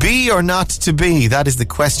 "To be or not to be"? That is the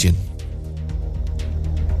question.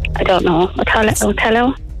 I don't know.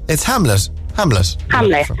 Othello? It's Hamlet. Hamlet.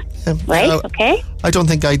 Right, okay. I don't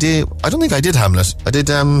think I did Hamlet. I did,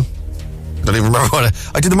 I don't even remember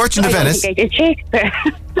I did The Merchant of Venice. I did Shakespeare.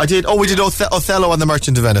 We did Othello and The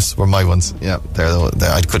Merchant of Venice were my ones. Yeah, there.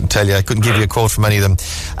 I couldn't tell you. I couldn't give you a quote from any of them.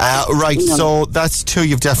 Right, so that's 2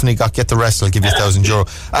 you've definitely got. Get the rest, I'll give you €1,000.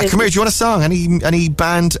 Come here, do you want a song? Any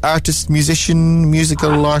band, artist, musician,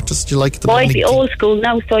 musical artist you like at the moment? I'd be old school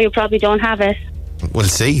now, so you probably don't have it. We'll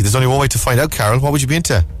see. There's only one way to find out, Carol. What would you be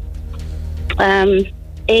into?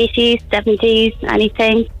 80s, 70s,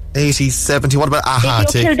 anything. 80s, 70s. What about Aha?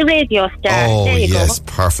 Video Kill the Radio Star. Oh, there you yes. go.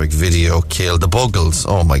 Perfect. Video Kill the Buggles.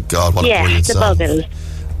 Oh, my God. What a brilliant song. Yeah, the Buggles.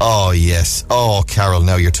 Oh, yes. Oh, Carol,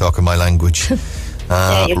 now you're talking my language.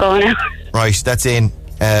 There you go now. Right, that's in.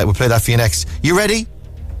 We'll play that for you next. You ready?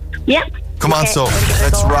 Yep. Come on, so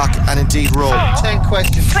let's rock and indeed roll. 10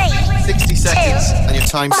 questions, 60 seconds, and your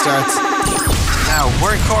time starts now.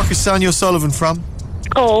 Where in Cork is Sonia O'Sullivan from?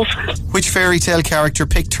 Cove. Which fairy tale character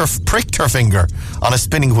pricked her finger on a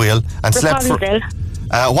spinning wheel and slept for...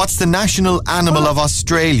 what's the national animal of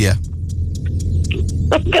Australia?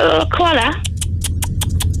 Koala.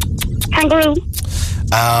 Kangaroo.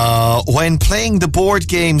 When playing the board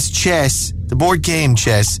game chess,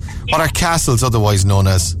 what are castles otherwise known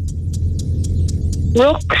as?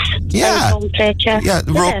 Rooks. Yeah. Yeah,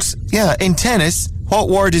 rooks. Yeah. In tennis, what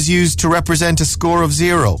word is used to represent a score of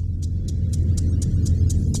 0?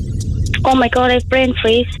 Oh my God, I have brain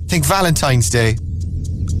freeze. Think Valentine's Day.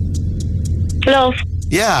 Love.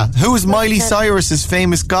 Yeah. Who is Miley Cyrus's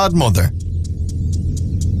famous godmother?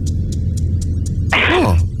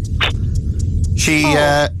 Oh.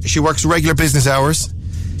 She works regular business hours.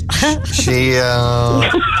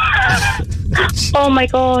 Oh my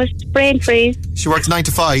God, brain freeze. She works 9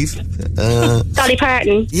 to 5. Dolly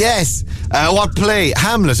Parton. Yes. What play?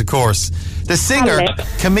 Hamlet, of course. The singer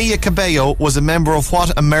Camila Cabello was a member of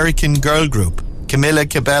what American girl group? Camila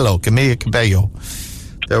Cabello.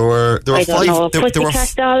 There were I don't 5. Know.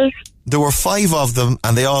 Pussycat Dolls. There were 5 of them,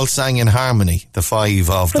 and they all sang in harmony. The 5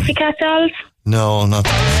 of them. Pussycat Dolls. No, not.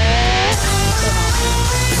 Oh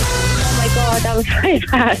my God, that was very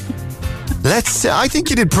bad. I think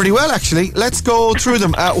you did pretty well, actually. Let's go through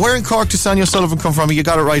them. Where in Cork does Sonia O'Sullivan come from? You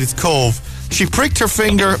got it right, it's Cove. She pricked her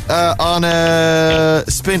finger on a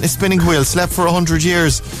spinning wheel, slept for 100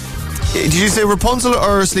 years. Did you say Rapunzel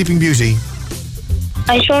or Sleeping Beauty?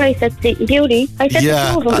 I'm sure I said Sleeping Beauty. I said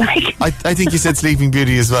Cove. I think you said Sleeping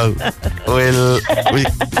Beauty as well. We'll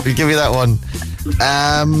give you that one.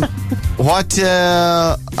 I'm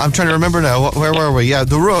trying to remember now. Where were we? Yeah,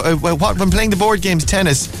 when playing the board games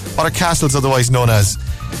tennis, what are castles otherwise known as?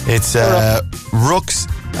 It's rooks.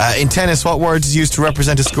 In tennis, what word is used to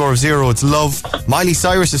represent a score of 0? It's love. Miley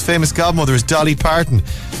Cyrus's famous godmother is Dolly Parton.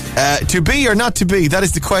 To be or not to be? That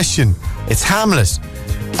is the question. It's Hamlet.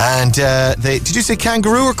 And did you say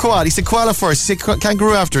kangaroo or koala? You said koala first. You said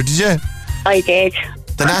kangaroo after, did you? I did.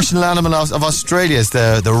 The national animal of Australia is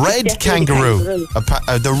the red kangaroo.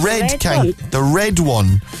 The red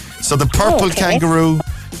one. So the purple kangaroo,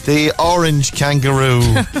 the orange kangaroo,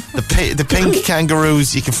 the pink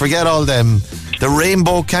kangaroos, you can forget all them. The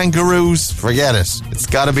rainbow kangaroos, forget it. It's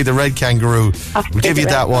got to be the red kangaroo. We'll give you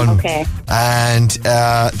that one. Okay. And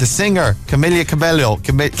the singer, Camila Cabello,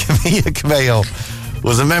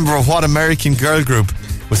 was a member of what American girl group?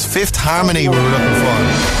 Was Fifth Harmony we were looking for.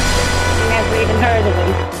 Never even heard of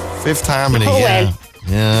them. Fifth Harmony, Well.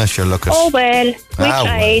 Yeah, sure, look at. Oh well, we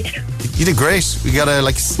tried. You did great. We got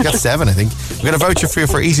got 7, I think. We got a voucher for you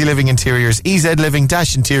for Easy Living Interiors,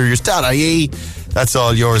 ezliving-interiors.ie. That's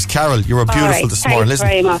all yours. Carol, you were beautiful this morning. Thanks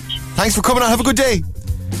very much. Thanks for coming on. Have a good day.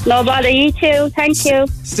 No bother, you too. Thank you.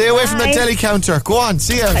 Stay away from that deli counter. Go on,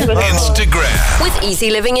 see ya. Instagram. With Easy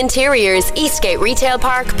Living Interiors, Eastgate Retail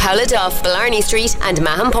Park, Powladuff, Blarney Street and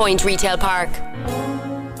Mahon Point Retail Park.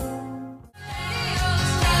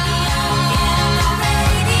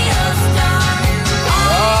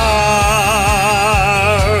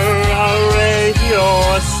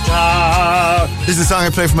 This is the song I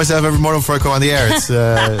play for myself every morning before I go on the air. It's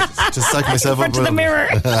just psych myself up. To the mirror.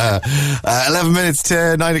 11 minutes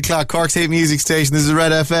to 9 o'clock. Cork's hit music station. This is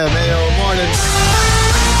Red FM. Ayo, morning.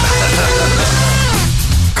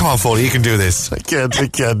 Come on, Foley, you can do this. I can't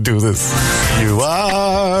do this. You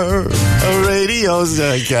are a radio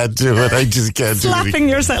star. I can't do it. I just can't do it. Slapping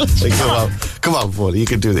yourself. Come on, Foley, you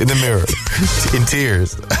can do it. In the mirror. In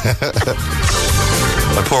tears.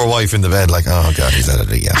 My poor wife in the bed like, oh God, he's at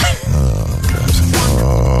it again.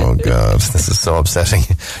 Oh God, this is so upsetting.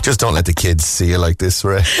 Just don't let the kids see you like this,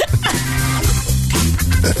 Ray.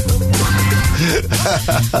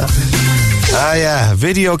 Yeah,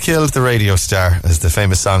 video killed the radio star, as the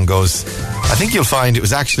famous song goes. I think you'll find it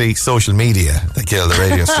was actually social media that killed the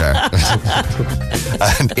radio star.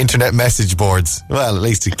 And internet message boards. Well, at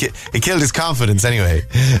least it killed his confidence anyway.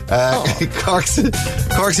 Cork's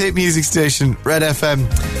hit music station, Red FM.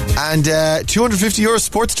 And €250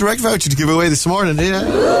 Sports Direct voucher to give away this morning. Yeah.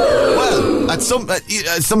 Well, at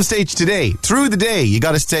some stage today, through the day, you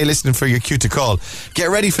got to stay listening for your cue to call. Get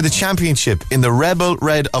ready for the championship in the Rebel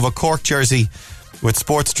Red of a Cork jersey with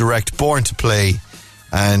Sports Direct, born to play.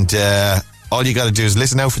 And all you got to do is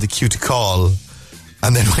listen out for the cue to call.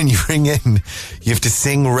 And then when you ring in, you have to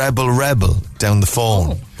sing Rebel Rebel down the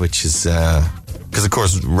phone, which is, because of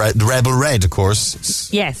course, Rebel Red, of course.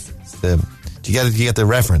 Yes. Do you get the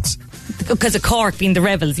reference? Because of Cork being the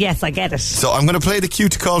rebels, yes, I get it. So I'm going to play the cue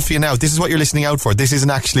to call for you now. This is what you're listening out for. This isn't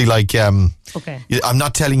actually like, okay. I'm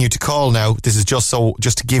not telling you to call now. This is just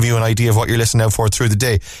to give you an idea of what you're listening out for through the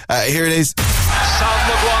day. Here it is. Sam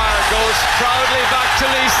Maguire goes proudly back to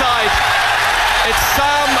Lee's side. It's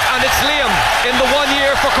Sam and it's Liam in the 1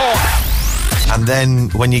 year for Cork. And then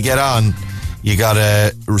when you get on, you got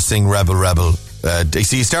to sing Rebel Rebel.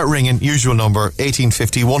 So you start ringing, usual number,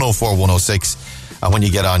 1850 104 106. And when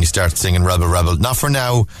you get on, you start singing Rebel Rebel. Not for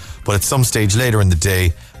now, but at some stage later in the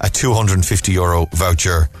day, a €250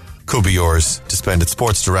 voucher could be yours to spend at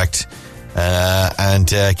Sports Direct. And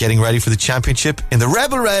getting ready for the championship in the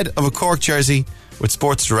Rebel Red of a Cork jersey with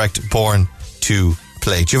Sports Direct, born to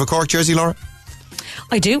play. Do you have a Cork jersey, Laura?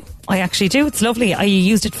 I do. I actually do. It's lovely. I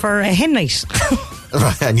used it for a hen night.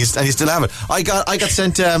 Right, and you still have it. I got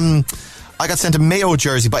sent a Mayo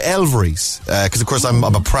jersey by Elvery's because of course I'm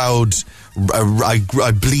a proud. I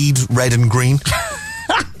bleed red and green,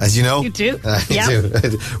 as you know. You do. Yeah.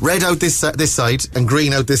 Red out this side and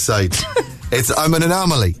green out this side. I'm an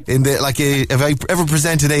anomaly in the if I ever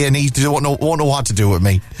presented A&E, they won't know what to do with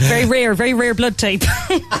me. Very rare blood type.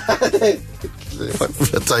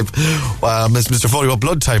 Blood type. Well, Mr. Foley, what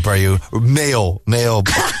blood type are you? Mayo.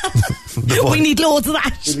 We need loads of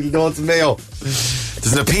that. We need loads of Mayo.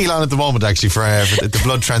 There's an appeal on at the moment, actually, for the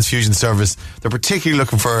blood transfusion service. They're particularly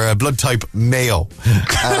looking for blood type Mayo.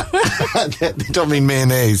 They don't mean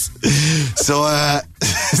mayonnaise. So,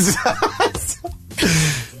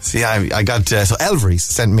 see, I got so Elvery's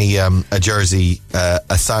sent me a jersey,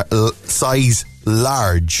 a size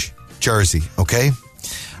large jersey. Okay.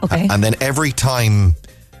 And then every time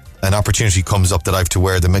an opportunity comes up that I have to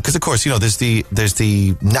wear them, because of course, there's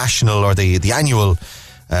the national or the annual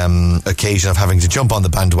occasion of having to jump on the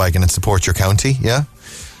bandwagon and support your county. Yeah.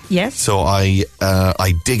 Yes. So I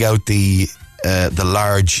dig out the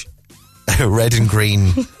large red and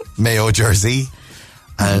green Mayo jersey,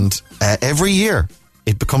 and every year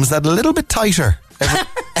it becomes that a little bit tighter.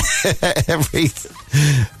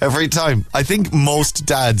 Every time. I think most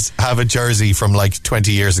dads have a jersey from like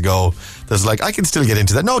 20 years ago that's like, I can still get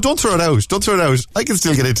into that. No, don't throw it out. I can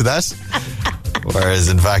still get into that. Whereas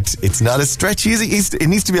in fact, it's not as stretchy as it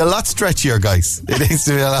needs to be. A lot stretchier, guys. It needs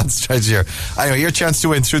to be a lot stretchier. Anyway, your chance to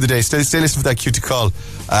win through the day. Stay listening for that cue to call,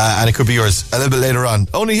 and it could be yours a little bit later on.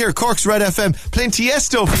 Only here, Cork's Red FM, playing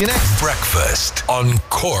Tiesto for you next. Breakfast on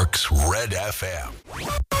Cork's Red FM.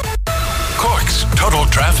 Cork's Total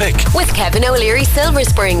Traffic. With Kevin O'Leary Silver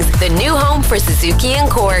Springs, the new home for Suzuki in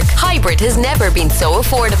Cork. Hybrid has never been so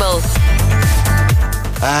affordable.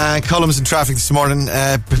 Columns and traffic this morning,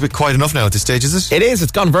 quite enough now at this stage, is it? It is.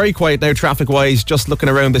 It's gone very quiet now traffic-wise. Just looking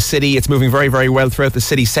around the city, it's moving very, very well throughout the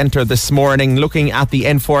city centre this morning. Looking at the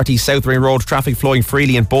N40 South Ring Road, traffic flowing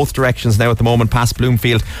freely in both directions now at the moment, past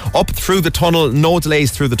Bloomfield. Up through the tunnel, no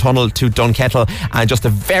delays through the tunnel to Dunkettle, and just a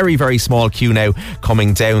very, very small queue now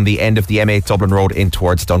coming down the end of the M8 Dublin Road in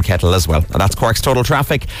towards Dunkettle as well. And that's Cork's total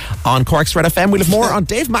traffic on Cork's Red FM. We'll have more on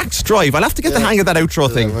Dave Mack's Drive. I'll have to get the hang of that outro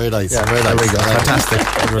thing. Very nice. Very nice. There we go.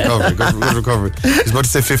 Fantastic. Good recovery. He was about to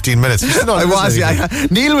say 15 minutes. I was, yeah.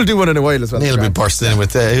 Neil will do one in a while as well. Neil will be bursting in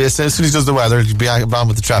with as soon as he does the weather, he'll be on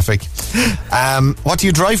with the traffic. What do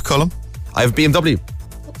you drive, Cullum? I have BMW.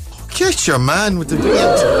 Get your man with the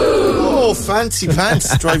BMW. Oh, fancy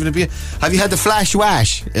pants driving a BMW. Have you had the flash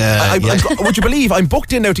wash? Would you believe I'm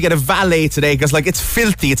booked in now to get a valet today, because it's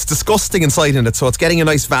filthy, it's disgusting inside in it, so it's getting a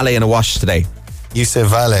nice valet and a wash today. You say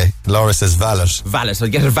valet, Laura says valet. Valet, I'll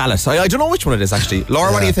get a valet. I don't know which one it is actually.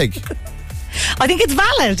 Laura, what do you think? I think it's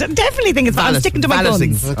valid. I definitely think it's valid. I'm sticking to my guns.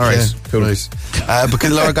 Okay. All right, cool. Right.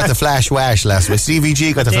 Because Laura got the flash wash last week.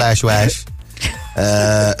 CVG got the flash wash.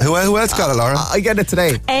 Who else got it, Laura? I get it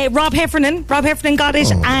today. Rob Heffernan got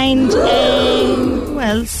it, and who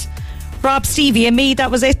else? Rob, Stevie, and me.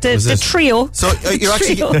 That was it. The trio. So you're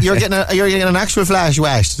getting an actual flash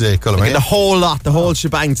wash today, Cullum. The whole lot, the whole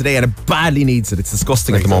shebang today, and it badly needs it. It's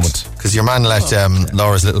disgusting at the moment. Because your man let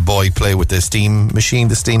Laura's little boy play with the steam machine,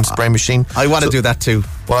 the steam spray machine. I want to do that too.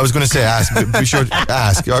 Well, I was going to say ask. Be sure to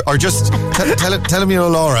ask, or just tell him you know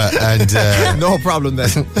Laura, and no problem then.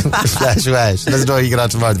 Flash wash. Let's know you get on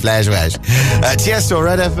tomorrow. The flash wash. Tiesto,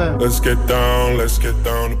 Red FM. Let's get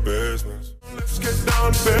down to business. Let's get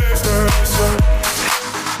down to business.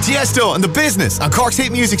 Tiesto and the Business on Cork's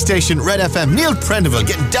hit music station, Red FM. Neil Prendeville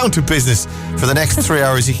getting down to business for the next 3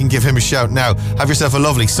 hours. You can give him a shout now. Have yourself a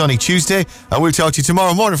lovely sunny Tuesday, and we'll talk to you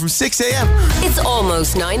tomorrow morning from 6 a.m. It's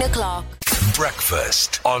almost 9 o'clock.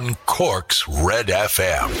 Breakfast on Cork's Red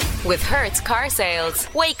FM. With Hertz Car Sales.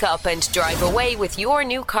 Wake up and drive away with your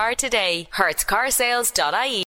new car today. hertzcarsales.ie